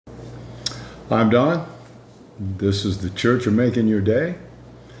I'm Don. This is the Church of Making Your Day.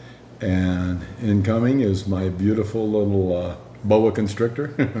 And incoming is my beautiful little boa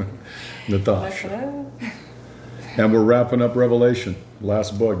constrictor, Natasha. And we're wrapping up Revelation,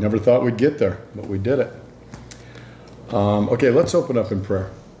 last book. Never thought we'd get there, but we did it. Okay, let's open up in prayer.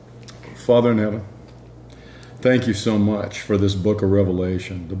 Father in heaven, thank you so much for this book of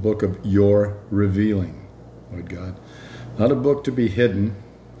Revelation, the book of your revealing, Lord God. Not a book to be hidden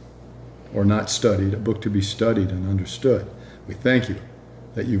or not studied, a book to be studied and understood. We thank you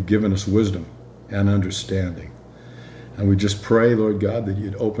that you've given us wisdom and understanding. And we just pray, Lord God, that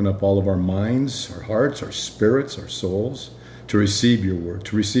you'd open up all of our minds, our hearts, our spirits, our souls to receive your word,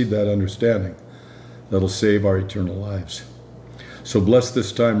 to receive that understanding that'll save our eternal lives. So bless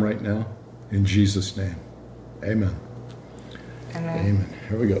this time right now in Jesus' name. Amen. Amen. Amen.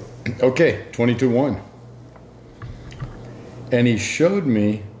 Here we go. Okay, 22:1. And he showed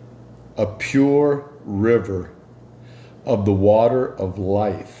me a pure river of the water of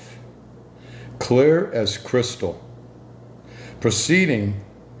life, clear as crystal, proceeding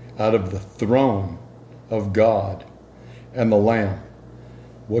out of the throne of God and the Lamb.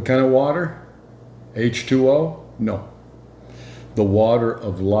 What kind of water? H2O? No. The water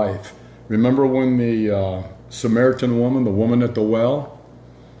of life. Remember when the Samaritan woman, the woman at the well,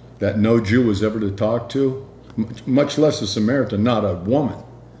 that no Jew was ever to talk to, much less a Samaritan, not a woman,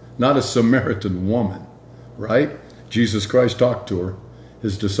 not a Samaritan woman, right? Jesus Christ talked to her.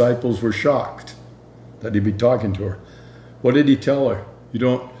 His disciples were shocked that he'd be talking to her. What did he tell her?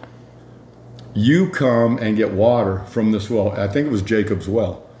 You come and get water from this well. I think it was Jacob's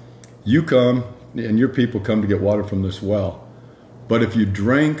well. You come and your people come to get water from this well. But if you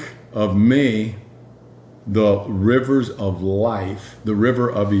drink of me, the rivers of life, the river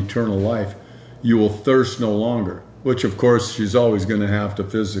of eternal life, you will thirst no longer. Which, of course, she's always going to have to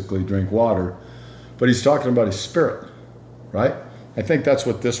physically drink water. But he's talking about his spirit, right? I think that's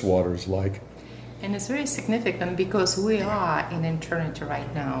what this water is like. And it's very significant because we are in eternity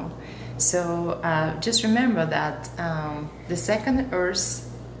right now. So just remember that the second earth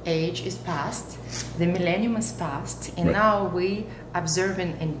age is past, the millennium is past, and right. Now we observing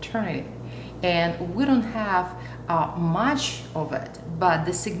eternity. And we don't have much of it, but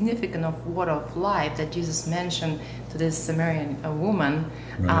the significance of water of life that Jesus mentioned to this Samaritan woman,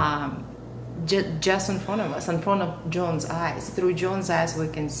 right. Just in front of us, in front of John's eyes. Through John's eyes, we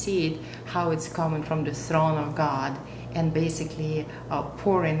can see it, how it's coming from the throne of God and basically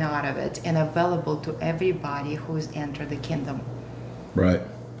pouring out of it and available to everybody who's entered the kingdom. Right.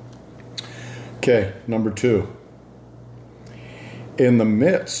 Okay, number 2. In the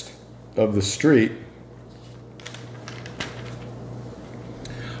midst of the street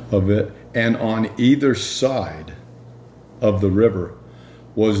of it, and on either side of the river,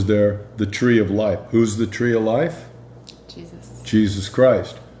 was there the tree of life. Who's the tree of life? Jesus. Jesus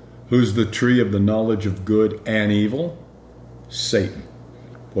Christ. Who's the tree of the knowledge of good and evil? Satan.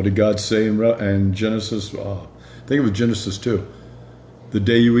 What did God say in Genesis? I think it was Genesis 2. The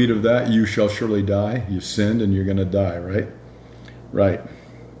day you eat of that, you shall surely die. You sinned and you're going to die, right? Right.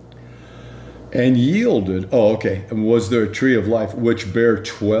 And yielded, and was there a tree of life which bare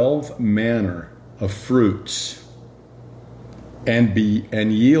 12 manner of fruits, and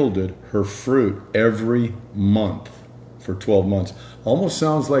yielded her fruit every month for 12 months. Almost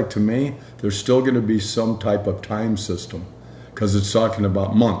sounds like to me there's still going to be some type of time system because it's talking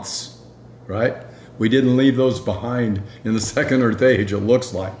about months, right? We didn't leave those behind in the second earth age, it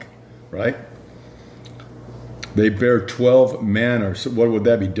looks like, right? They bear 12 manner. So what would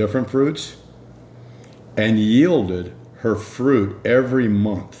that be? Different fruits? And yielded her fruit every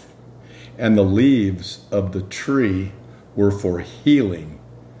month, and the leaves of the tree were for healing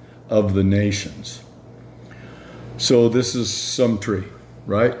of the nations. So this is some tree,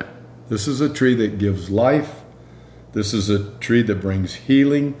 right? This is a tree that gives life. This is a tree that brings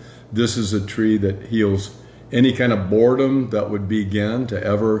healing. This is a tree that heals any kind of boredom that would begin to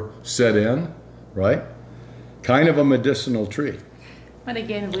ever set in, right? Kind of a medicinal tree. But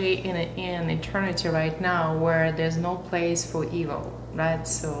again, we're in eternity right now where there's no place for evil, right?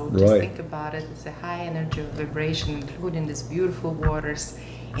 So just think about it. It's a high energy vibration, including these beautiful waters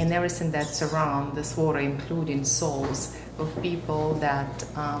and everything that surrounds this water, including souls of people that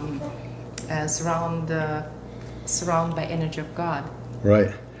surround by energy of God.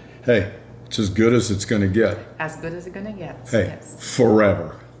 Right. Hey, it's as good as it's going to get. As good as it's going to get. Hey, yes.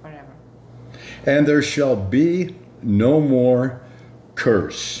 Forever. Forever. And there shall be no more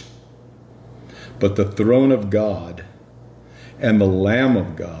curse, but the throne of God and the Lamb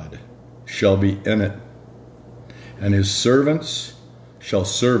of God shall be in it, and his servants shall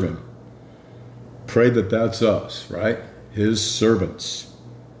serve him. pray that that's us, right? His servants.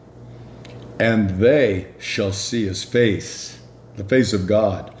 And they shall see his face, the face of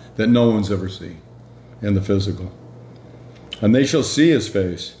God, that no one's ever seen in the physical. And they shall see his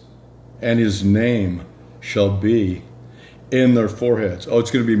face, and his name shall be in their foreheads. Oh,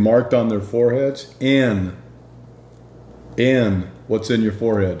 it's going to be marked on their foreheads? In. What's in your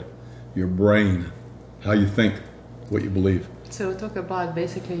forehead? Your brain. How you think, what you believe. So talk about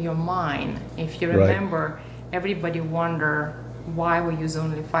basically your mind. If you remember, everybody wonder why we use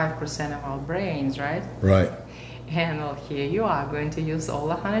only 5% of our brains, right? Right. And well, here you are going to use all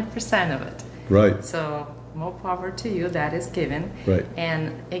 100% of it. Right. So more power to you, that is given. Right.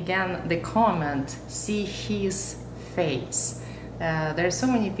 And again, the comment, see his face. There's so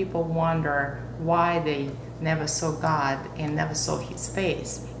many people wonder why they never saw God and never saw his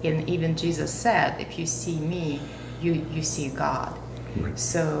face. And even Jesus said, if you see me, you see God. Right.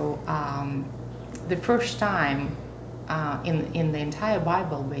 So the first time in the entire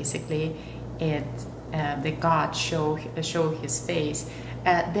Bible, basically, that God show his face,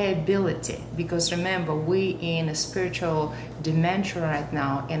 the ability, because remember, we in a spiritual dimension right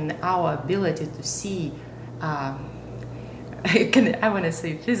now, and our ability to see, I want to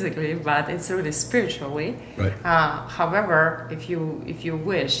say physically, but it's really spiritually. Right. However, if you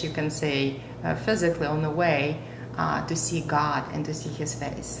wish, you can say physically on the way to see God and to see his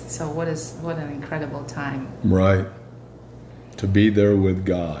face. So what an incredible time. Right. To be there with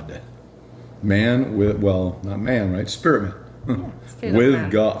God. Man with, well, not man, right? Spirit man. Yeah, with man.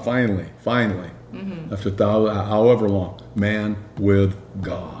 God, finally. Mm-hmm. After however long. Man with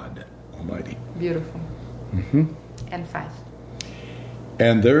God Almighty. Beautiful. Mm-hmm. And 5.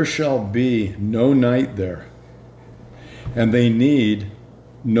 And there shall be no night there, and they need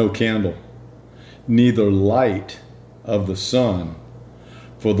no candle, neither light of the sun,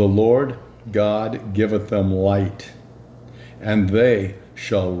 for the Lord God giveth them light, and they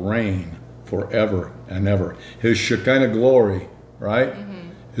shall reign forever and ever. His Shekinah glory, right,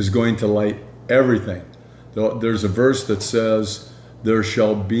 is going to light everything. There's a verse that says, there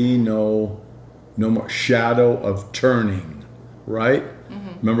shall be no more shadow of turning, right?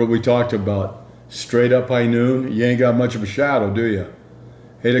 Remember we talked about straight up high noon, you ain't got much of a shadow, do you?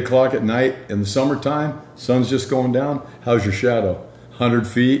 8 o'clock at night in the summertime, sun's just going down, how's your shadow? 100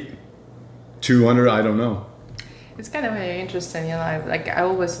 feet? 200? I don't know. It's kind of very interesting, you know, like I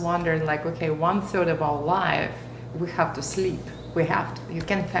always wondered, like, okay, 1/3 of our life, we have to sleep. We have to. You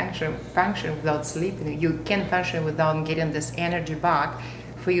can't function without sleeping. You can't function without getting this energy back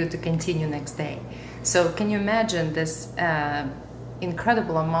for you to continue next day. So can you imagine this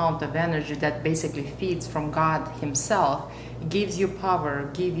incredible amount of energy that basically feeds from God himself, gives you power,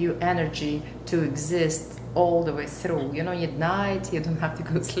 give you energy to exist all the way through. You know, at night, you don't have to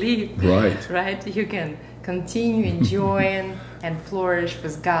go sleep. Right. Right? You can continue enjoying and flourish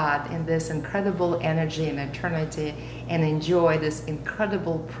with God in this incredible energy and eternity, and enjoy this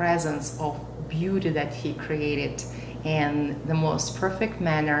incredible presence of beauty that he created in the most perfect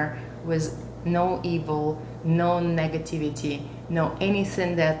manner, with no evil, no negativity, no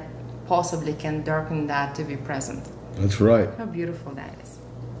anything that possibly can darken that to be present. That's right. How beautiful that is.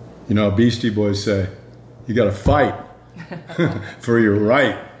 You know, Beastie Boys say, you got to fight for your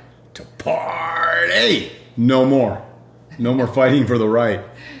right to party. No more. No more fighting for the right.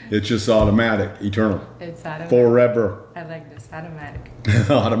 It's just automatic, eternal. It's automatic. Forever. I like this, automatic.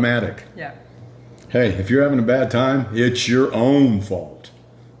 Automatic. Yeah. Hey, if you're having a bad time, it's your own fault.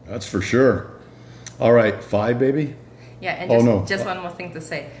 That's for sure. All right, 5, baby? Yeah, and just one more thing to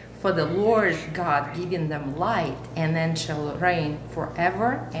say. For the Lord God giving them light, and then shall reign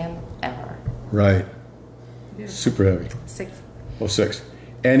forever and ever. Right. Beautiful. Super heavy. 6. Oh, 6.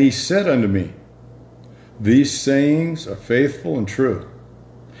 And he said unto me, these sayings are faithful and true.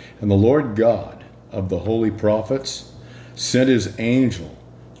 And the Lord God of the holy prophets sent his angel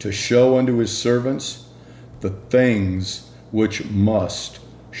to show unto his servants the things which must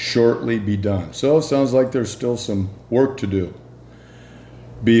shortly be done. So it sounds like there's still some work to do.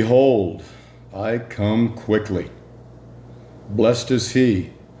 Behold, I come quickly. Blessed is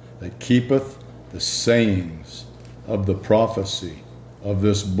he that keepeth the sayings of the prophecy of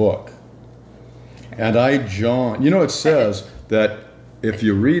this book. And I, John, you know, it says that if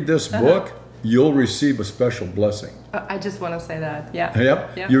you read this book, you'll receive a special blessing. I just want to say that, yeah.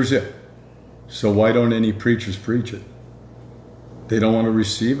 Yep, yours it. So why don't any preachers preach it? They don't want to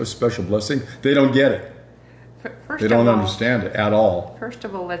receive a special blessing. They don't get it. They don't understand it at all. First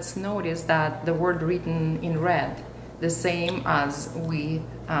of all, let's notice that the word written in red, the same as we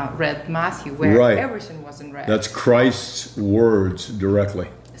read Matthew, where everything was in red. That's Christ's words directly.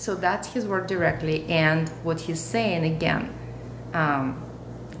 So that's his word directly. And what he's saying again,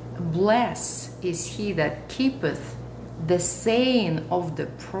 blessed is he that keepeth the saying of the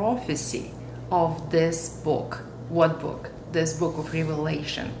prophecy of this book. What book? This book of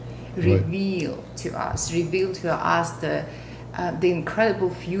Revelation. Reveal to us the incredible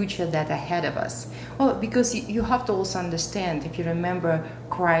future that ahead of us. Well, because you have to also understand, if you remember,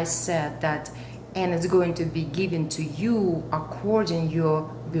 Christ said that, and it's going to be given to you according your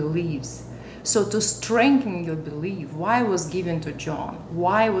beliefs. So to strengthen your belief, why was given to John?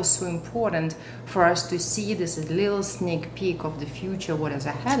 Why was so important for us to see this little sneak peek of the future, what is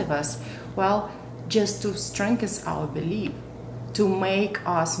ahead of us? Well, just to strengthen our belief, to make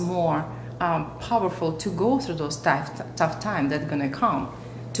us more powerful to go through those tough times that are going to come,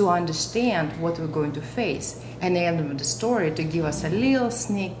 to understand what we're going to face. And the end of the story, to give us a little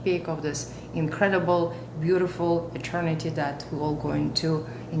sneak peek of this incredible, beautiful eternity that we're all going to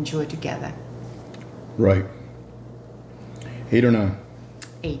enjoy together. Right. 8 or 9?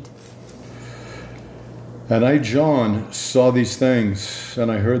 8. And I, John, saw these things, and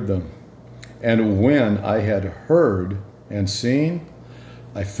I heard them. And when I had heard and seen,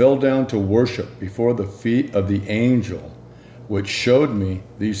 I fell down to worship before the feet of the angel, which showed me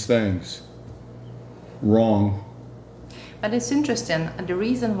these things. Wrong. But it's interesting, the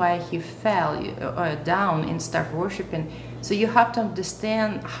reason why he fell down and started worshiping, so you have to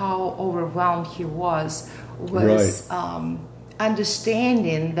understand how overwhelmed he was right.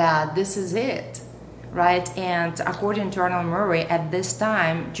 Understanding that this is it, right? And according to Arnold Murray, at this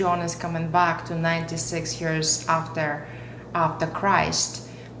time, John is coming back to 96 years after Christ.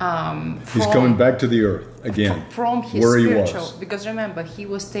 He's coming back to the earth again, from his where spiritual, he was. because remember, he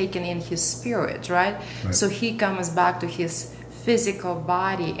was taken in his spirit, right? So he comes back to his physical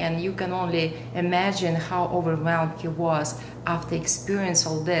body, and you can only imagine how overwhelmed he was after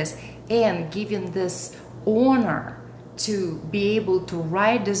experiencing all this, and given this honor to be able to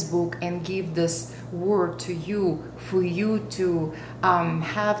write this book and give this word to you, for you to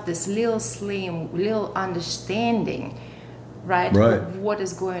have this little understanding, right? Of what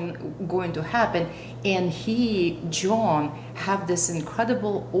is going to happen. And John, have this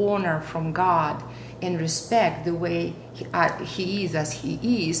incredible honor from God and respect the way he is as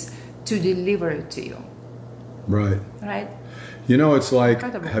he is, to deliver it to you. Right. Right? You know, it's like,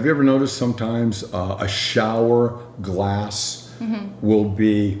 Incredible. Have you ever noticed sometimes a shower glass will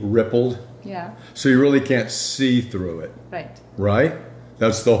be rippled? Yeah. So you really can't see through it. Right. Right?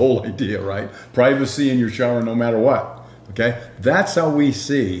 That's the whole idea, right? Privacy in your shower no matter what. Okay? That's how we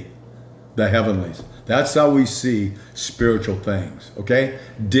see the heavenlies. That's how we see spiritual things. Okay?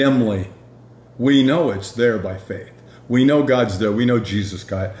 Dimly. We know it's there by faith. We know God's there. We know Jesus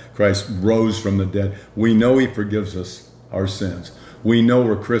Christ rose from the dead. We know he forgives us our sins. We know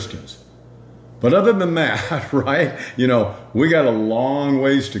we're Christians. But other than that, right? You know, we got a long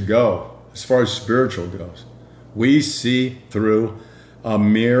ways to go as far as spiritual goes. We see through a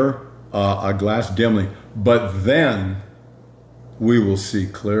mirror, a glass dimly. But then we will see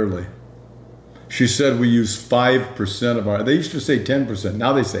clearly. She said we use 5% of our, they used to say 10%,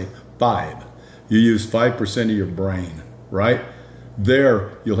 now they say 5. You use 5% of your brain, right?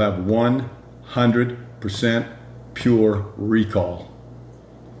 There you'll have 100% pure recall.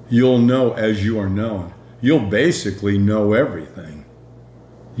 You'll know as you are known. You'll basically know everything.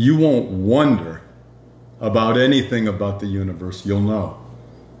 You won't wonder about anything about the universe. You'll know.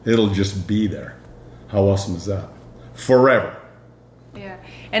 It'll just be there. How awesome is that? Forever. Yeah,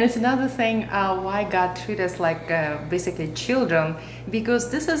 and it's another thing why God treats us like basically children, because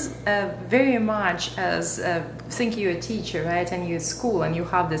this is very much as think you're a teacher, right? And you're at school and you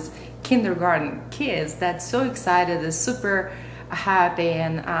have this kindergarten kids that's so excited, is super happy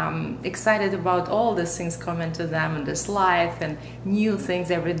and excited about all these things coming to them in this life and new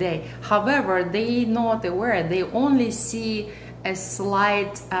things every day. However, they not aware, they only see a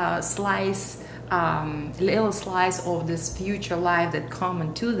little slice of this future life that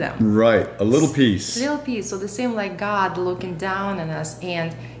common to them. Right, a little piece. Little piece. So the same like God looking down on us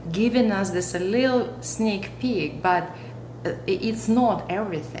and giving us this a little sneak peek, but it's not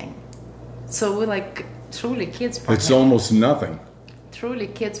everything. So we're like truly kids for him. It's almost nothing. Truly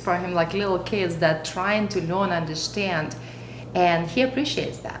kids for him, like little kids that trying to learn, understand, and he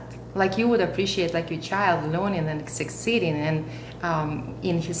appreciates that. Like you would appreciate like your child learning and succeeding and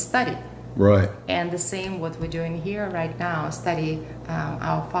in his study. Right. And the same what we're doing here right now, study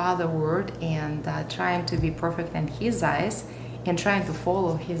our Father word and trying to be perfect in his eyes and trying to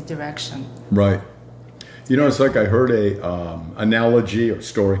follow his direction. Right. You know, it's like I heard a analogy or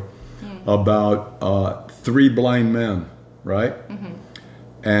story about 3 blind men, right?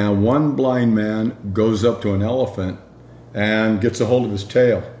 and one blind man goes up to an elephant and gets a hold of his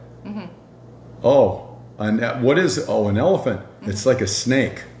tail. Oh, and what is it? Oh, an elephant. It's like a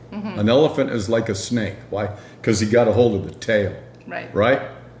snake. An elephant is like a snake. Why? Because he got a hold of the tail. Right. Right?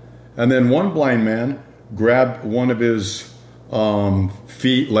 And then one blind man grabbed one of his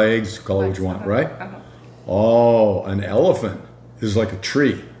feet, legs, call it what you want, right? Oh, an elephant is like a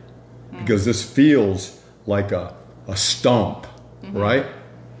tree, because this feels like a stump, right?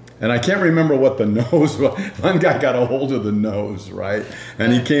 And I can't remember what the nose was. One guy got a hold of the nose, right?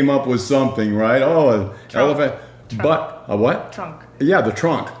 And he came up with something, right? Oh, an elephant. Trunk. But a what? Trunk. Yeah, the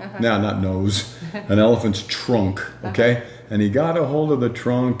trunk. No, not nose. An elephant's trunk, okay? And he got a hold of the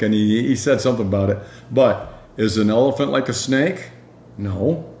trunk, and he said something about it. But is an elephant like a snake?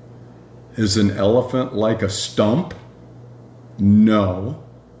 No. Is an elephant like a stump? No.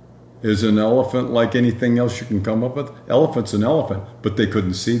 Is an elephant like anything else you can come up with? Elephant's an elephant, but they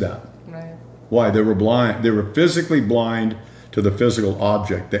couldn't see that. Right. Why? They were blind. They were physically blind to the physical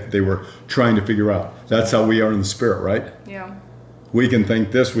object that they were trying to figure out. That's how we are in the spirit, right? Yeah. We can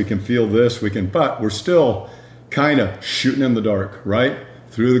think this, we can feel this, but we're still kind of shooting in the dark, right?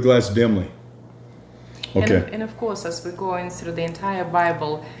 Through the glass dimly. Okay. And of course, as we're going through the entire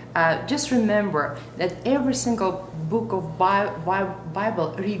Bible, just remember that every single book of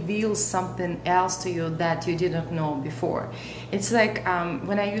Bible reveals something else to you that you didn't know before. It's like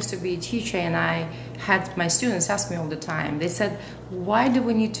when I used to be a teacher and I had my students ask me all the time, they said, why do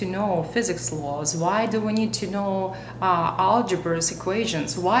we need to know physics laws? Why do we need to know algebras,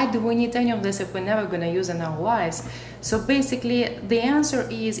 equations? Why do we need any of this if we're never going to use it in our lives? So basically, the answer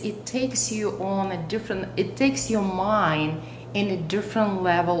is it takes you on a different, it takes your mind in a different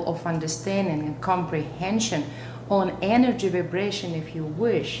level of understanding and comprehension on energy vibration, if you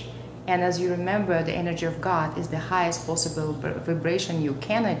wish. And as you remember, the energy of God is the highest possible vibration you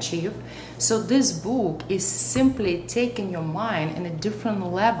can achieve. So this book is simply taking your mind in a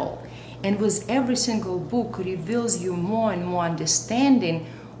different level. And with every single book reveals you more and more understanding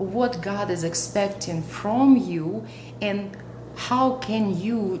of what God is expecting from you and how can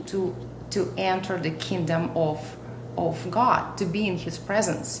you to enter the kingdom of God, to be in His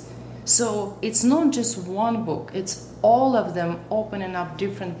presence. So it's not just one book, it's all of them opening up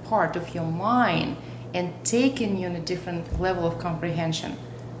different part of your mind and taking you in a different level of comprehension.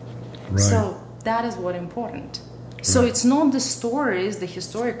 Right. So that is what important. Right. So it's not the stories, the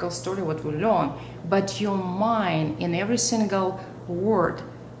historical story what we learn, but your mind in every single word,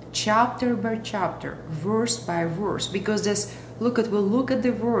 chapter by chapter, verse by verse, because there's we'll look at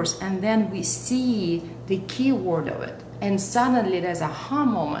the verse and then we see the key word of it. And suddenly there's a aha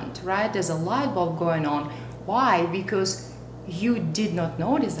moment, right? There's a light bulb going on. Why? Because you did not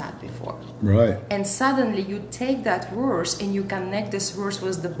notice that before. Right. And suddenly you take that verse and you connect this verse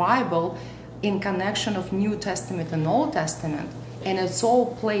with the Bible in connection of New Testament and Old Testament. And it's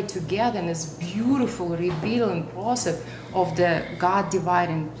all played together in this beautiful revealing process of the God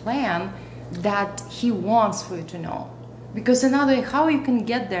dividing plan that He wants for you to know. Because another, how you can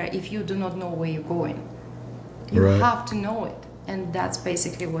get there if you do not know where you're going? You right. have to know it. And that's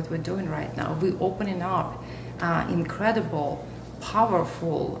basically what we're doing right now. We're opening up incredible,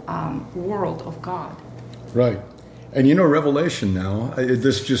 powerful world of God. Right. And you know, Revelation now,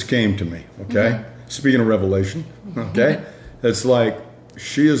 this just came to me, okay? Speaking of Revelation, okay? It's like,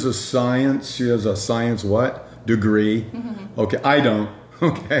 she has a science what? Degree. Okay, I don't,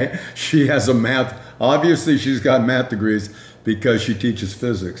 okay? She has a math, obviously she's got math degrees because she teaches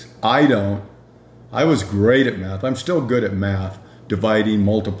physics. I don't. I was great at math. I'm still good at math, dividing,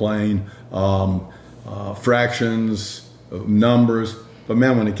 multiplying, fractions, numbers. But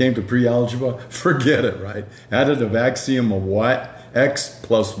man, when it came to pre-algebra, forget it, right? Additive axiom of what? X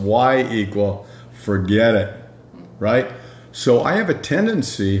plus Y equal, forget it, right? So I have a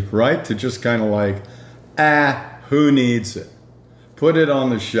tendency, right, to just kind of like, who needs it? Put it on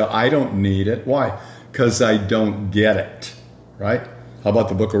the shelf. I don't need it. Why? Because I don't get it, right? How about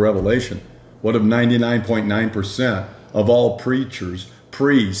the book of Revelation? What of 99.9% of all preachers,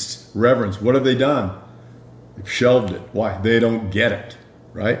 priests, reverends, what have they done? They've shelved it. Why? They don't get it,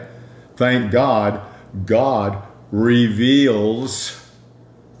 right? Thank God, God reveals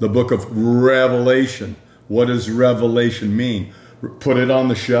the book of Revelation. What does Revelation mean? Put it on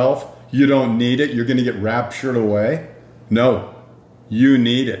the shelf. You don't need it. You're going to get raptured away. No, you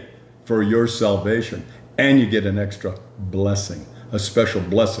need it for your salvation. And you get an extra blessing, a special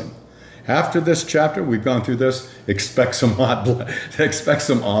blessing. After this chapter, we've gone through this, expect some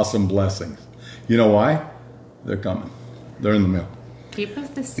awesome blessings. You know why? They're coming. They're in the mail.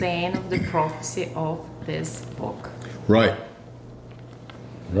 Keepeth the saying of the prophecy of this book. Right.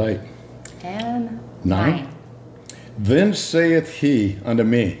 Right. And 9. Then saith he unto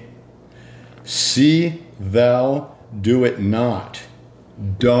me, see thou do it not.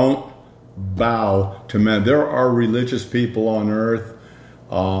 Don't bow to men. There are religious people on earth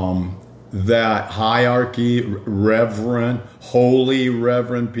that hierarchy, reverend, holy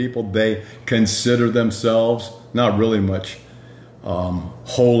reverend people, they consider themselves not really much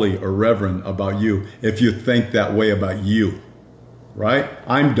holy or reverend about you if you think that way about you, right?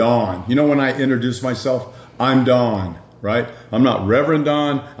 I'm Don. You know, when I introduce myself, I'm Don, right? I'm not Reverend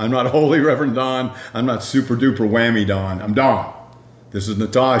Don. I'm not Holy Reverend Don. I'm not super duper whammy Don. I'm Don. This is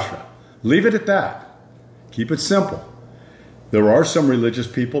Natasha. Leave it at that. Keep it simple. There are some religious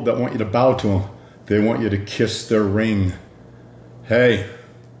people that want you to bow to them. They want you to kiss their ring. Hey,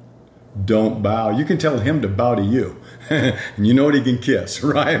 don't bow. You can tell him to bow to you. And you know what he can kiss,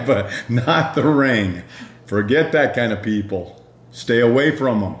 right? But not the ring. Forget that kind of people. Stay away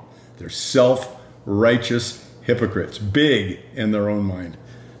from them. They're self-righteous hypocrites. Big in their own mind.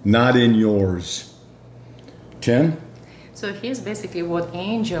 Not in yours. 10. So here's basically what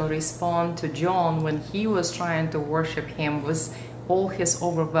angel responded to John when he was trying to worship him with all his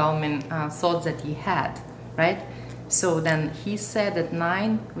overwhelming thoughts that he had, right? So then he said at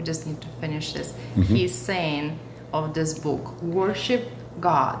 9, we just need to finish this. He's saying of this book, worship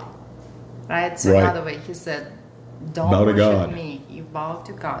God, right? So another way, he said, don't bow to worship God. me. You bow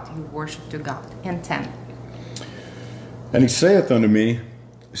to God. You worship to God. And 10. And he saith unto me,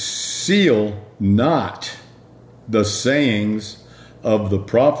 seal not the sayings of the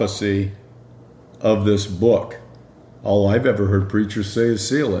prophecy of this book. All I've ever heard preachers say is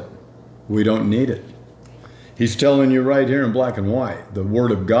seal it. We don't need it. He's telling you right here in black and white, the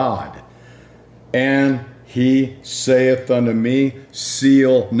word of God. And he saith unto me,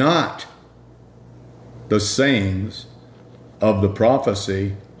 seal not the sayings of the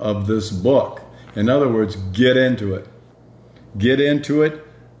prophecy of this book. In other words, get into it. Get into it.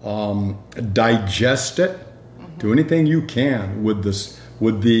 Digest it. Do anything you can with this,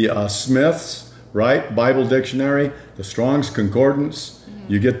 with the Smiths, right? Bible dictionary, the Strong's Concordance.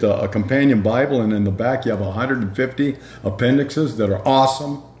 You get a companion Bible, and in the back you have 150 appendixes that are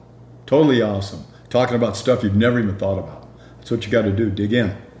awesome, totally awesome. Talking about stuff you've never even thought about. That's what you got to do. Dig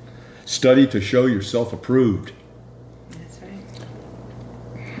in. Study to show yourself approved. That's right.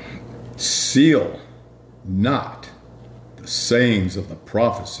 Seal not the sayings of the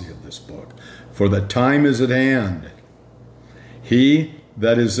prophecy of this book, for the time is at hand. He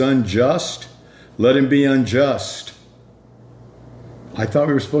that is unjust, let him be unjust. I thought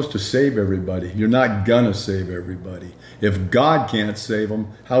we were supposed to save everybody. You're not going to save everybody. If God can't save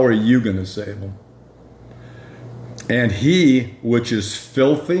them, how are you going to save them? And he which is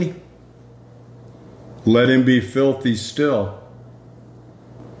filthy, let him be filthy still.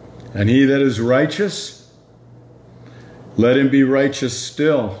 And he that is righteous, let him be righteous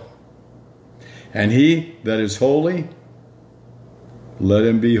still. And he that is holy, let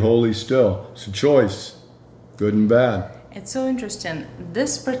him be holy still. It's a choice, good and bad. It's so interesting.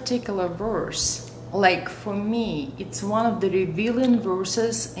 This particular verse, like for me, it's one of the revealing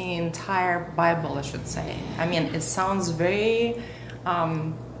verses in the entire Bible, I should say. I mean, it sounds very,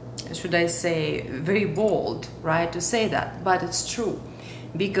 should I say, very bold, right, to say that, but it's true.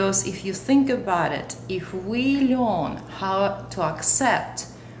 Because if you think about it, if we learn how to accept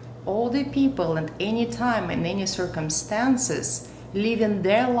all the people at any time and any circumstances living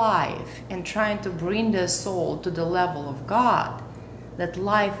their life and trying to bring their soul to the level of God, that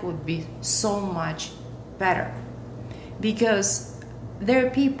life would be so much better. Because they're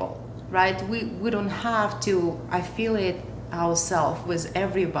people, right? We don't have to affiliate ourselves with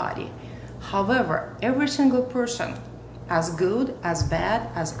everybody. However, every single person, as good, as bad,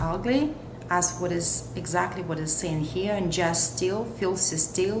 as ugly, as what is exactly what is saying here, and just still, filthy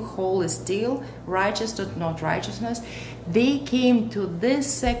still, holy still, righteous but not righteousness, they came to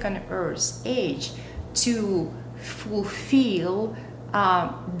this second earth age to fulfill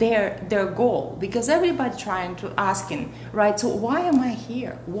their goal. Because everybody trying to asking, right, so why am I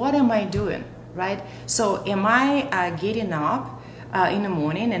here? What am I doing, right? So am I getting up in the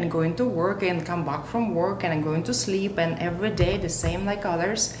morning and going to work and come back from work and I'm going to sleep and every day the same like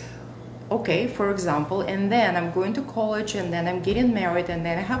others? Okay, for example, and then I'm going to college and then I'm getting married and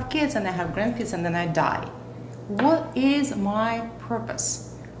then I have kids and I have grandkids and then I die. What is my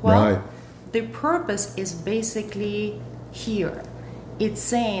purpose? Well, right. The purpose is basically here. It's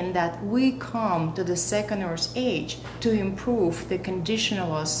saying that we come to the second earth age to improve the condition of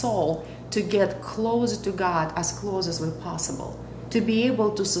our soul, to get closer to God as close as we possible. to be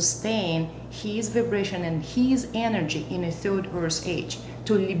able to sustain his vibration and his energy in a third earth age,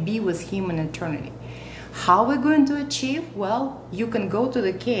 to be with him in eternity. How are we going to achieve? Well, you can go to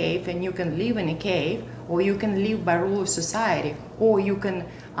the cave and you can live in a cave, or you can live by rule of society, or you can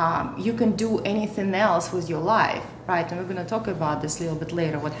do anything else with your life, right? And we're going to talk about this a little bit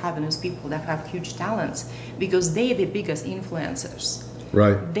later, what happens with people that have huge talents, because they're the biggest influencers.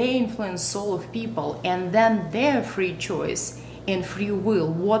 Right. They influence soul of people, and then their free choice and free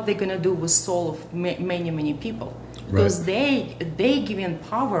will, what they're going to do with soul of many people. Because they given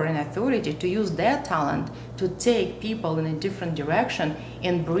power and authority to use their talent to take people in a different direction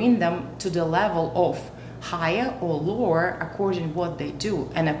and bring them to the level of higher or lower according to what they do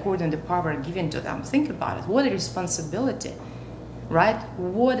and according to the power given to them. Think about it. What a responsibility, right?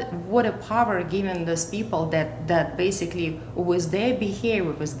 What a power given those people that basically with their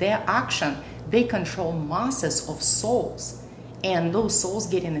behavior, with their action, they control masses of souls. And those souls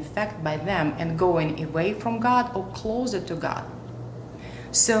getting affected by them and going away from God or closer to God.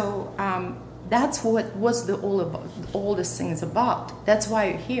 So that's what's all this thing is about. That's why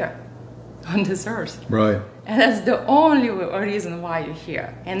you're here on this earth. Right. And that's the only reason why you're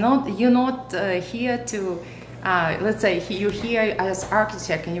here. And you're not here to, let's say you're here as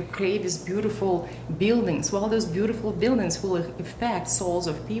architect and you create these beautiful buildings. Well, those beautiful buildings will affect souls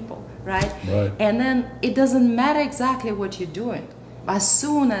of people, right? Right. And then it doesn't matter exactly what you're doing. As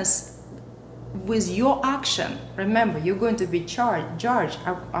soon as with your action, remember, you're going to be judged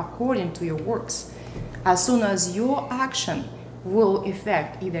according to your works. As soon as your action will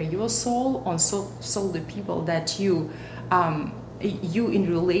affect either your soul or soul the people that you in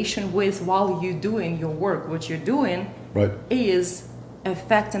relation with while you're doing your work. What you're doing is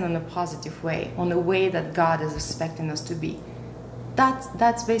affecting in a positive way, on the way that God is expecting us to be.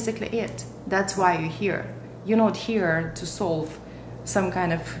 That's basically it. That's why you're here. You're not here to solve some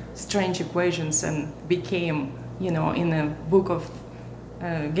kind of strange equations and became, in the book of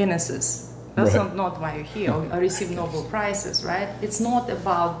Genesis. That's not why you're here, or receive Nobel Prizes, right? It's not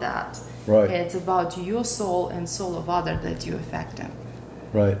about that. Right. It's about your soul and soul of others that you're affecting.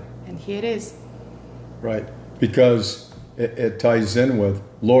 Right. And here it is. Right. Because it ties in with,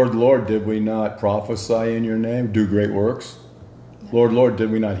 Lord, Lord, did we not prophesy in your name? Do great works. Yeah. Lord, Lord,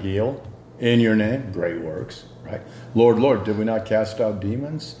 did we not heal in your name? Great works. Right. Lord, Lord, did we not cast out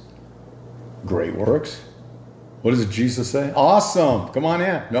demons? Great works. What does Jesus say? Awesome. Come on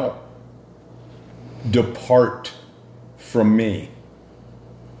in. No. Depart from me.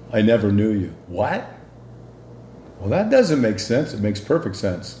 I never knew you. What? Well, that doesn't make sense. It makes perfect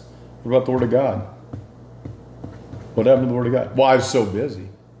sense. What about the Word of God? What happened to the Word of God? Well, I was so busy.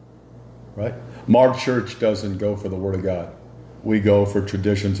 Right? Our church doesn't go for the Word of God. We go for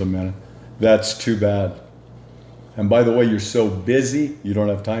traditions of men. That's too bad. And by the way, you're so busy, you don't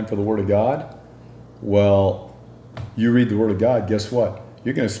have time for the Word of God. Well, you read the Word of God, guess what?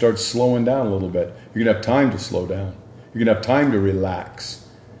 You're going to start slowing down a little bit. You're going to have time to slow down. You're going to have time to relax.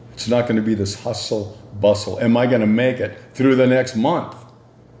 It's not going to be this hustle, bustle. Am I going to make it through the next month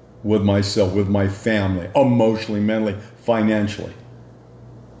with myself, with my family, emotionally, mentally, financially?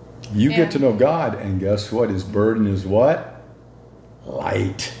 You get to know God, and guess what? His burden is what?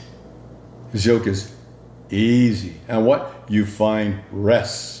 Light. His yoke is easy. And what? You find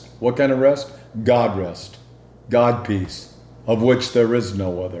rest. What kind of rest? God rest. God peace, of which there is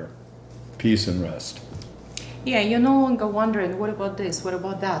no other. Peace and rest. Yeah, you're no longer wondering, what about this, what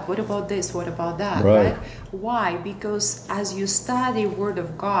about that, what about this, what about that, right? Why? Because as you study Word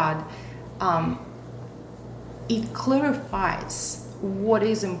of God, it clarifies what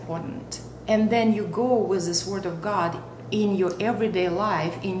is important. And then you go with this Word of God in your everyday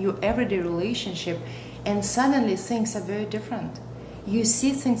life, in your everyday relationship, and suddenly things are very different. You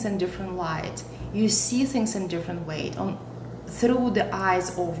see things in different light. You see things in different way, through the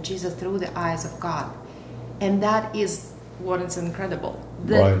eyes of Jesus, through the eyes of God. And that is what is incredible.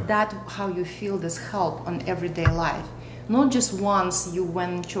 That's how you feel this help on everyday life. Not just once you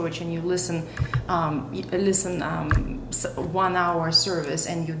went to church and you listen 1 hour service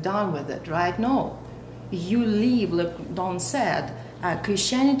and you're done with it, right? No. You live, like Don said,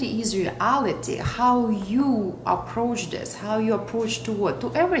 Christianity is reality. How you approach this, how you approach to what?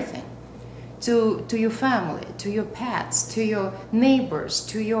 To everything. To your family, to your pets, to your neighbors,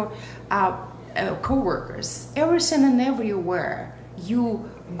 to your co-workers, everything and everywhere you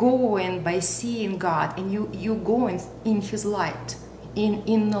go in by seeing God, and you go in His light,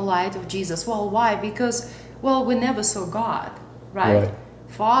 in the light of Jesus. Well, why? Because, well, we never saw God, right?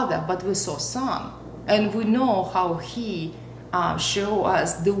 Father, but we saw Son, and we know how He show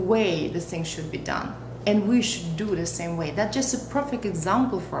us the way the thing should be done. And we should do the same way. That's just a perfect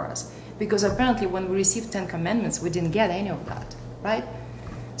example for us. Because apparently when we received 10 commandments, we didn't get any of that, right?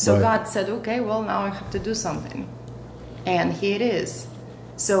 So Right. God said, okay, well, now I have to do something. And here it is.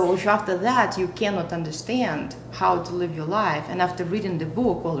 So if after that you cannot understand how to live your life, and after reading the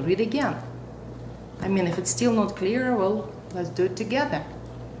book, well, read again. I mean, if it's still not clear, well, let's do it together.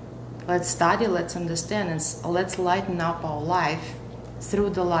 Let's study, let's understand, and let's lighten up our life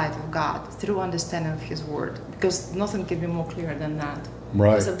through the light of God, through understanding of His Word. Because nothing can be more clear than that.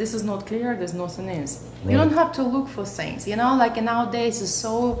 Right. Because if this is not clear, there's nothing is. Right. You don't have to look for things. You know, like nowadays, it's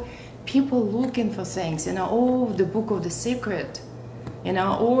so people looking for things. You know, oh, the book of the secret. You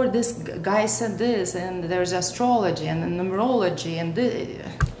know, or this guy said this, and there's astrology and numerology, and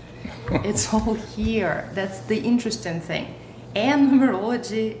it's all here. That's the interesting thing. And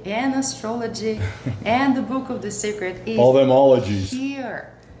numerology, and astrology, and the book of the secret is all them ologies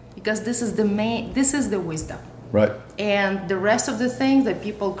here, because this is the main. This is the wisdom. Right. And the rest of the things that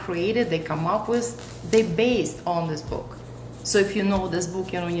people created, they come up with, they based on this book. So if you know this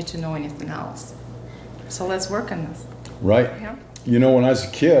book, you don't need to know anything else. So let's work on this. Right. Yeah. You know, when I was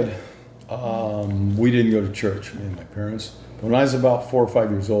a kid, we didn't go to church, me and my parents. When I was about 4 or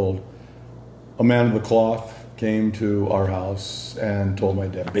 5 years old, a man of the cloth came to our house and told my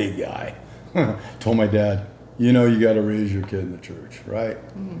dad, big guy, told my dad, you know, you got to raise your kid in the church, right?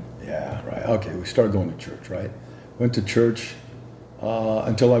 Mm-hmm. Yeah, right. Okay, we started going to church, right? Went to church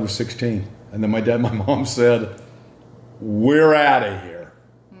until I was 16. And then my dad and my mom said, we're out of here,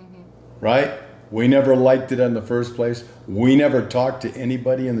 mm-hmm. right? We never liked it in the first place. We never talked to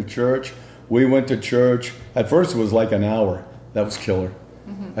anybody in the church. We went to church. At first it was like an hour. That was killer.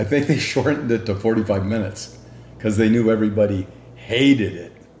 Mm-hmm. I think they shortened it to 45 minutes because they knew everybody hated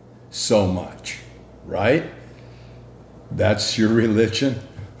it so much, right? That's your religion.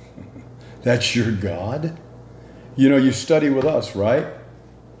 That's your God. You know, you study with us, right?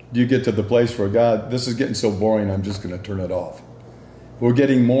 You get to the place where God, this is getting so boring, I'm just going to turn it off. We're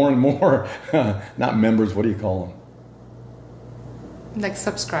getting more and more, not members, what do you call them? Like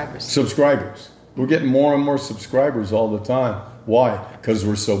subscribers. Subscribers. We're getting more and more subscribers all the time. Why? Because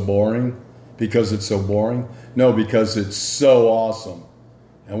we're so boring? Because it's so boring? No, because it's so awesome.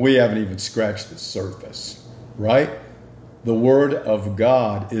 And we haven't even scratched the surface, right? The Word of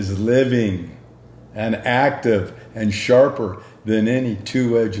God is living and active and sharper than any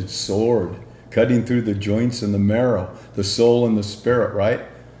two-edged sword, cutting through the joints and the marrow, the soul and the spirit, right?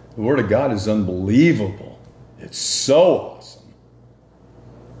 The Word of God is unbelievable. It's so awesome.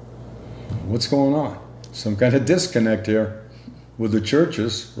 What's going on? Some kind of disconnect here with the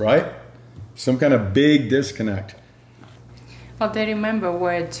churches, right? Some kind of big disconnect. Well, they remember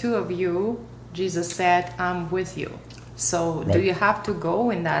where two of you, Jesus said, I'm with you. So Right. do you have to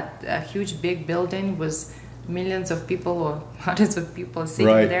go in that huge big building with millions of people or hundreds of people sitting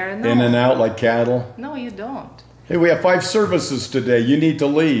Right. there? No. In and out like cattle. No, you don't. Hey, we have 5 services today. You need to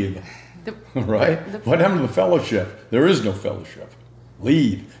leave. Right? What happened to the fellowship? There is no fellowship.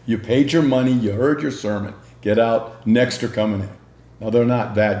 Leave. You paid your money. You heard your sermon. Get out. Next are coming in. Now, they're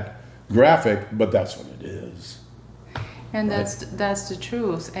not that graphic, but that's what it is. And Right. that's the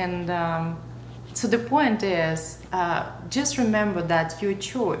truth. And so the point is, just remember that your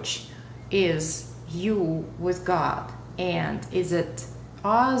church is you with God. And is it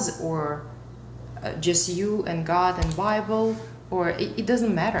us or just you and God and Bible? Or it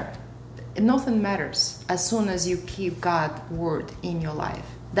doesn't matter. Nothing matters as soon as you keep God's word in your life.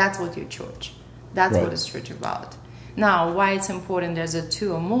 That's what your church. That's Right. what is church about. Now, why it's important there's a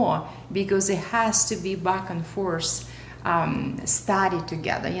 2 or more? Because it has to be back and forth study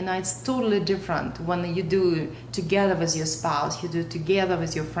together. You know, it's totally different when you do together with your spouse, you do together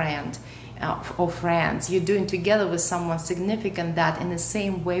with your friend or friends, you're doing together with someone significant that in the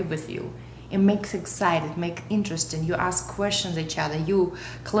same way with you. It makes excited, make interesting. You ask questions each other, you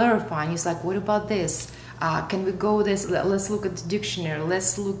clarify, and it's like, what about this? Can we go this? Let's look at the dictionary.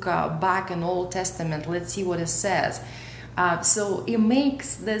 Let's look back in Old Testament. Let's see what it says. So it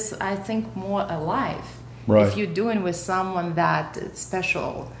makes this, I think, more alive. Right. If you're doing with someone that is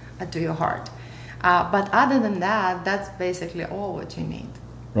special to your heart. But other than that, that's basically all what you need.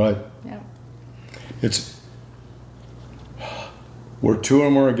 Right. Yeah. It's where 2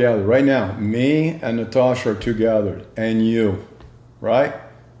 or more are gathered. Right now, me and Natasha are 2 gathered, and you, right?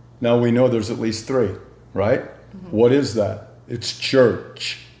 Now we know there's at least 3, right? Mm-hmm. What is that? It's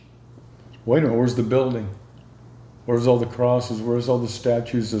church. Wait a minute, where's the building? Where's all the crosses? Where's all the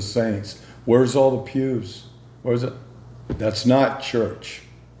statues of saints? Where's all the pews? Where's it? That's not church.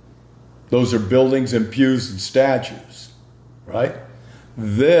 Those are buildings and pews and statues, right?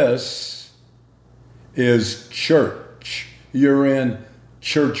 This is church. You're in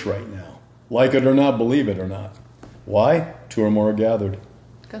church right now. Like it or not, believe it or not. Why? 2 or more are gathered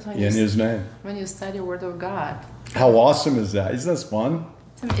in His name. When you study the Word of God. How awesome is that? Isn't this fun?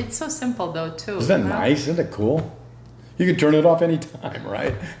 It's so simple though too. Isn't that nice? Isn't it cool? You can turn it off anytime,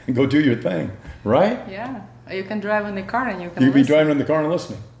 right? And go do your thing, right? Yeah. You can drive in the car and you can You can be driving in the car and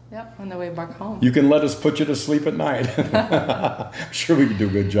listening. Yep, on the way back home. You can let us put you to sleep at night. I'm sure we could do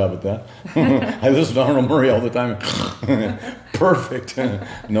a good job at that. I listen to Arnold Murray all the time. Perfect.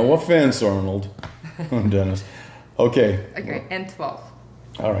 No offense, Arnold. Dennis. Okay. Okay, and 12.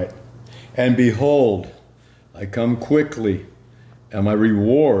 All right. And behold, I come quickly, and my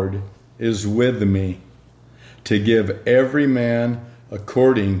reward is with me, to give every man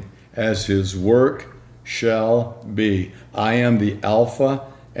according as his work shall be. I am the Alpha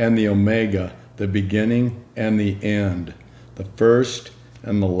and the Omega, the beginning and the end, the first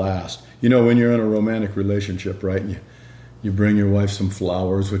and the last. You know, when you're in a romantic relationship, right, and you bring your wife some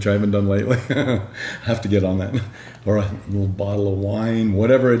flowers, which I haven't done lately. I have to get on that. Or a little bottle of wine,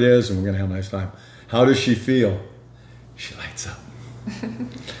 whatever it is, and we're going to have a nice time. How does she feel? She lights up.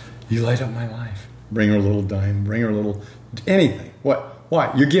 You light up my life. Bring her a little dime, bring her a little anything. What?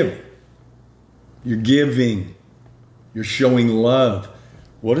 Why? You're giving. You're giving. You're showing love.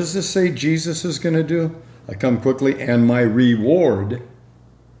 What does this say Jesus is going to do? I come quickly, and my reward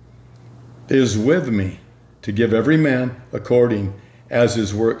is with me, to give every man according as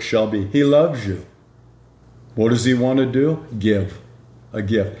his work shall be. He loves you. What does He want to do? Give a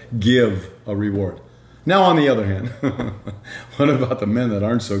gift. Give a reward. Now, on the other hand, what about the men that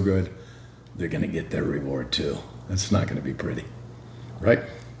aren't so good? They're going to get their reward too. That's not going to be pretty. Right?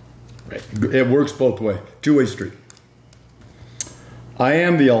 Right. It works both ways. Two-way street. I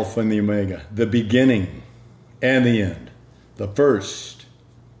am the Alpha and the Omega, the beginning and the end, the first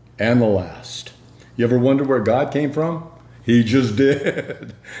and the last. You ever wonder where God came from? He just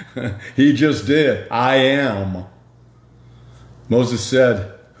did. He just did. I am. Moses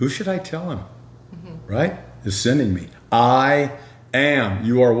said, who should I tell him? Right? Is sending me. I am.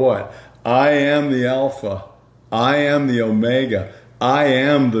 You are what? I am the Alpha. I am the Omega. I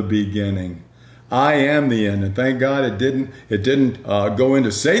am the beginning. I am the end. And thank God it didn't go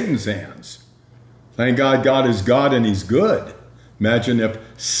into Satan's hands. Thank God God is God and He's good. Imagine if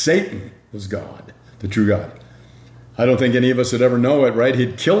Satan was God, the true God. I don't think any of us would ever know it, right?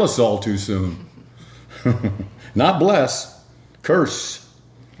 He'd kill us all too soon. Not bless, curse.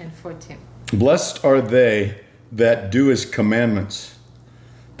 And 14. Blessed are they that do His commandments,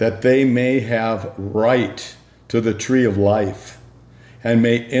 that they may have right to the tree of life, and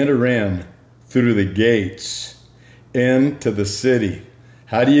may enter in through the gates into the city.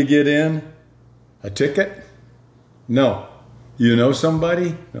 How do you get in? A ticket? No. You know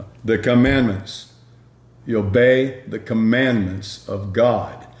somebody? No. The commandments. You obey the commandments of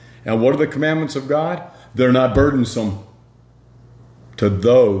God. And what are the commandments of God? They're not burdensome to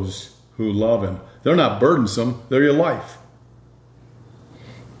those who love Him. They're not burdensome. They're your life.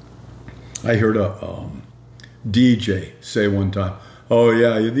 I heard a DJ say one time, oh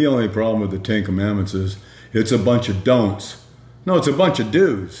yeah, the only problem with the 10 Commandments is it's a bunch of don'ts. No, it's a bunch of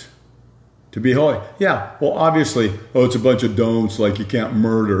do's. To be holy. Yeah, well obviously, it's a bunch of don'ts, like you can't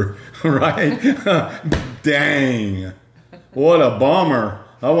murder, right? Dang. What a bummer.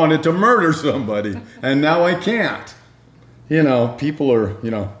 I wanted to murder somebody, and now I can't. You know, people are,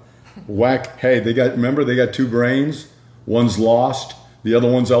 whack. Hey, they got 2 brains. One's lost. The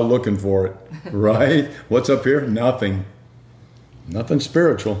other one's out looking for it, right? What's up here? Nothing. Nothing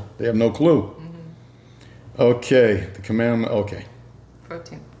spiritual. They have no clue. Mm-hmm. Okay, the commandment, okay.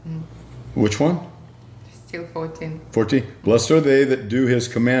 14. Mm-hmm. Which one? Still 14. 14. Blessed are they that do His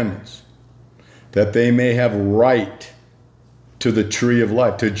commandments, that they may have right to the tree of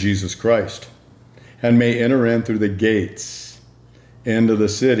life, to Jesus Christ, and may enter in through the gates into the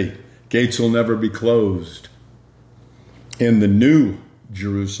city. Gates will never be closed in the new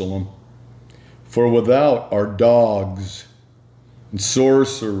Jerusalem. For without are dogs and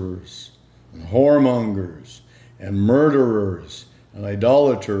sorcerers and whoremongers and murderers and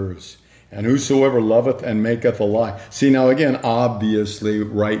idolaters and whosoever loveth and maketh a lie. See, now again, obviously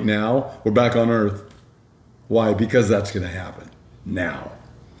right now we're back on earth. Why? Because that's going to happen now.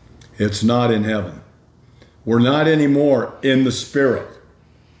 It's not in heaven. We're not anymore in the Spirit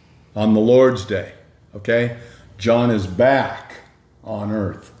on the Lord's Day. Okay? John is back on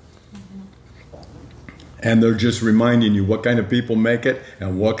earth. And they're just reminding you what kind of people make it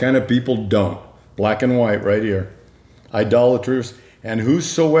and what kind of people don't. Black and white right here. Idolaters, and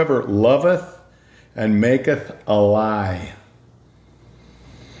whosoever loveth and maketh a lie.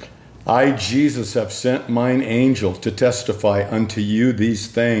 I, Jesus, have sent mine angel to testify unto you these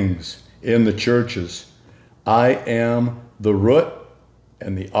things in the churches. I am the root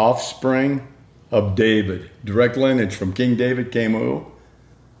and the offspring of David. Direct lineage from King David came who?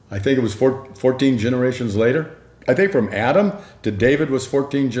 I think it was 14 generations later. I think from Adam to David was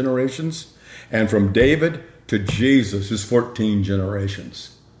 14 generations. And from David to Jesus is 14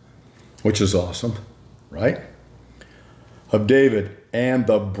 generations. Which is awesome, right? Of David, and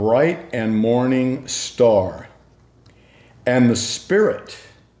the bright and morning star, and the Spirit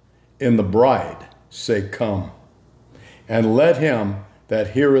in the bride say, come. And let him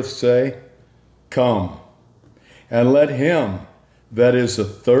that heareth say, come. And let him that is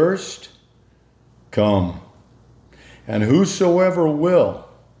athirst come. And whosoever will,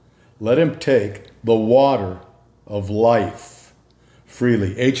 let him take the water of life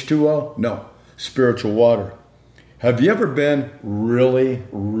freely. H2O? No, spiritual water. Have you ever been really,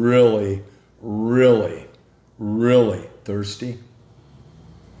 really, really, really thirsty?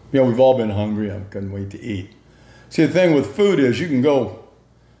 You know, we've all been hungry. I couldn't wait to eat. See, the thing with food is you can go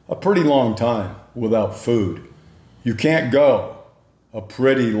a pretty long time without food. You can't go a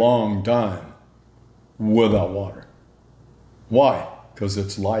pretty long time without water. Why? Because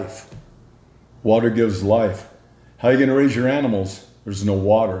it's life. Water gives life. How are you going to raise your animals? There's no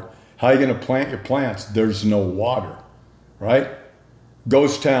water. How are you going to plant your plants? There's no water, right?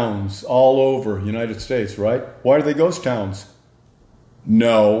 Ghost towns all over the United States, right? Why are they ghost towns?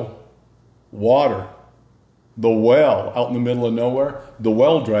 No water. The well out in the middle of nowhere, the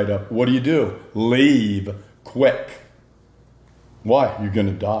well dried up. What do? Leave quick. Why? You're going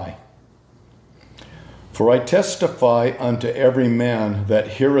to die. For I testify unto every man that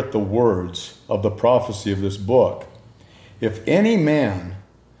heareth the words of the prophecy of this book. If any man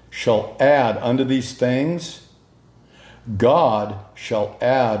shall add unto these things, God shall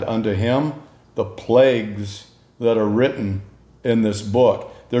add unto him the plagues that are written in this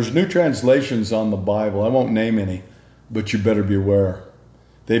book. There's new translations on the Bible. I won't name any, but you better be aware.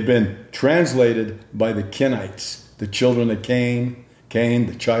 They've been translated by the Kenites, the children of Cain,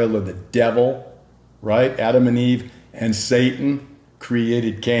 the child of the devil, right? Adam and Eve and Satan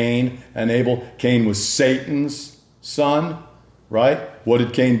created Cain and Abel. Cain was Satan's son, right? What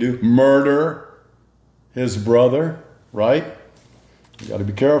did Cain do? Murder his brother, right? You got to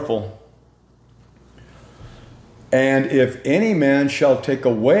be careful. And if any man shall take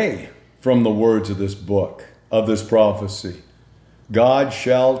away from the words of this book, of this prophecy, God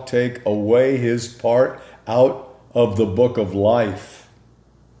shall take away his part out of the book of life.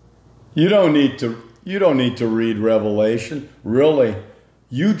 You don't need to read Revelation. Really,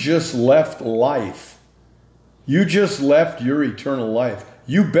 you just left life. You just left your eternal life.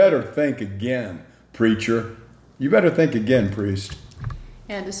 You better think again, preacher. You better think again, priest.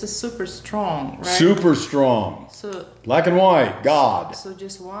 Yeah, this is super strong, right? Super strong. So black and white, God. So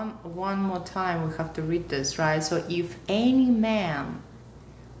just one more time we have to read this, right? So if any man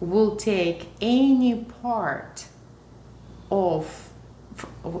will take any part of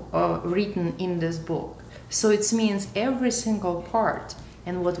written in this book, so it means every single part.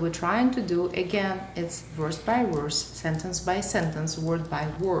 And what we're trying to do, again, it's verse by verse, sentence by sentence, word by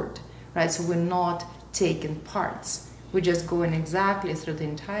word, right? So we're not taking parts. We're just going exactly through the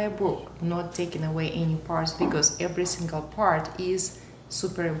entire book, not taking away any parts, because every single part is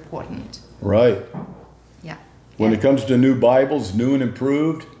super important. Right. Yeah. When it comes to new Bibles, new and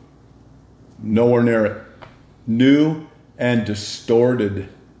improved, nowhere near it. New and distorted.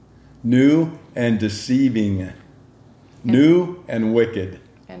 New and deceiving. New and wicked.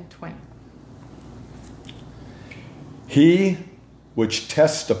 And 20. He which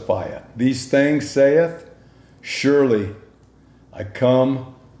testifieth these things saith, surely I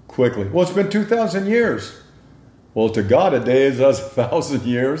come quickly. Well, it's been 2,000 years. Well, to God a day is as 1,000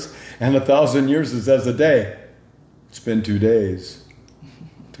 years, and 1,000 years is as a day. It's been 2 days.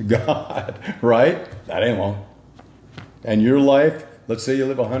 To God, right? That ain't long. And your life, let's say you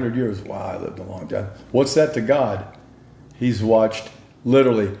live 100 years. Wow, I lived a long time. What's that to God? He's watched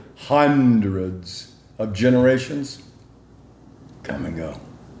literally hundreds of generations come and go.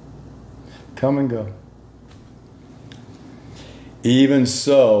 Come and go. Even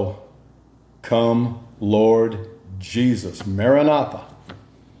so, come, Lord Jesus. Maranatha.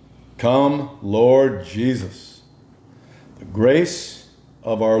 Come, Lord Jesus. The grace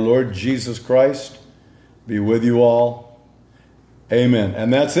of our Lord Jesus Christ be with you all. Amen.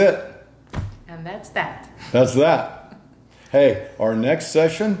 And that's it. And that's that. That's that. Hey, our next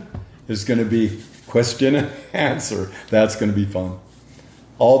session is going to be question and answer. That's going to be fun.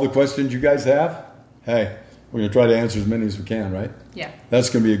 All the questions you guys have, hey, We're going to try to answer as many as we can, right? Yeah. That's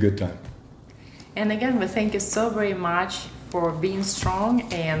going to be a good time. And again, we thank you so very much for being strong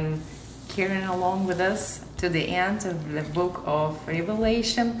and carrying along with us to the end of the book of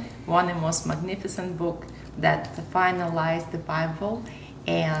Revelation, one of the most magnificent book that finalized the Bible.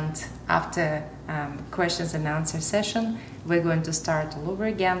 And after questions and answer session, we're going to start all over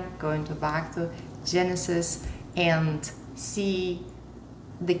again, going back to Genesis and see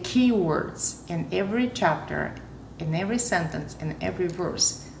the key words in every chapter, in every sentence, in every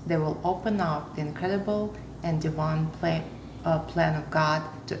verse. They will open up the incredible and divine plan of God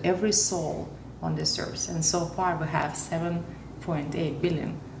to every soul on this earth. And so far we have 7.8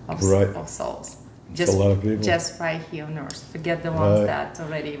 billion of souls. Just, a lot of people. Just right here on earth. Forget the ones that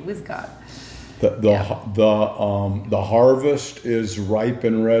already with God. The harvest is ripe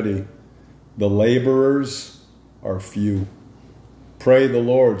and ready. The laborers are few. Pray the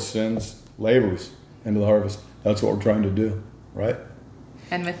Lord sends laborers into the harvest. That's what we're trying to do, right?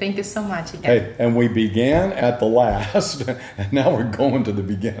 And we thank you so much again. Hey, and we began at the last, and now we're going to the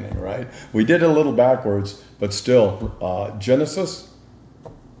beginning, right? We did it a little backwards, but still, Genesis,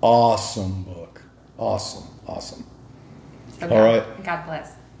 awesome book. Awesome. So all right. God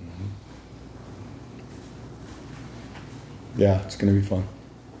bless. Mm-hmm. Yeah, it's going to be fun.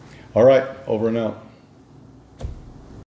 All right, over and out.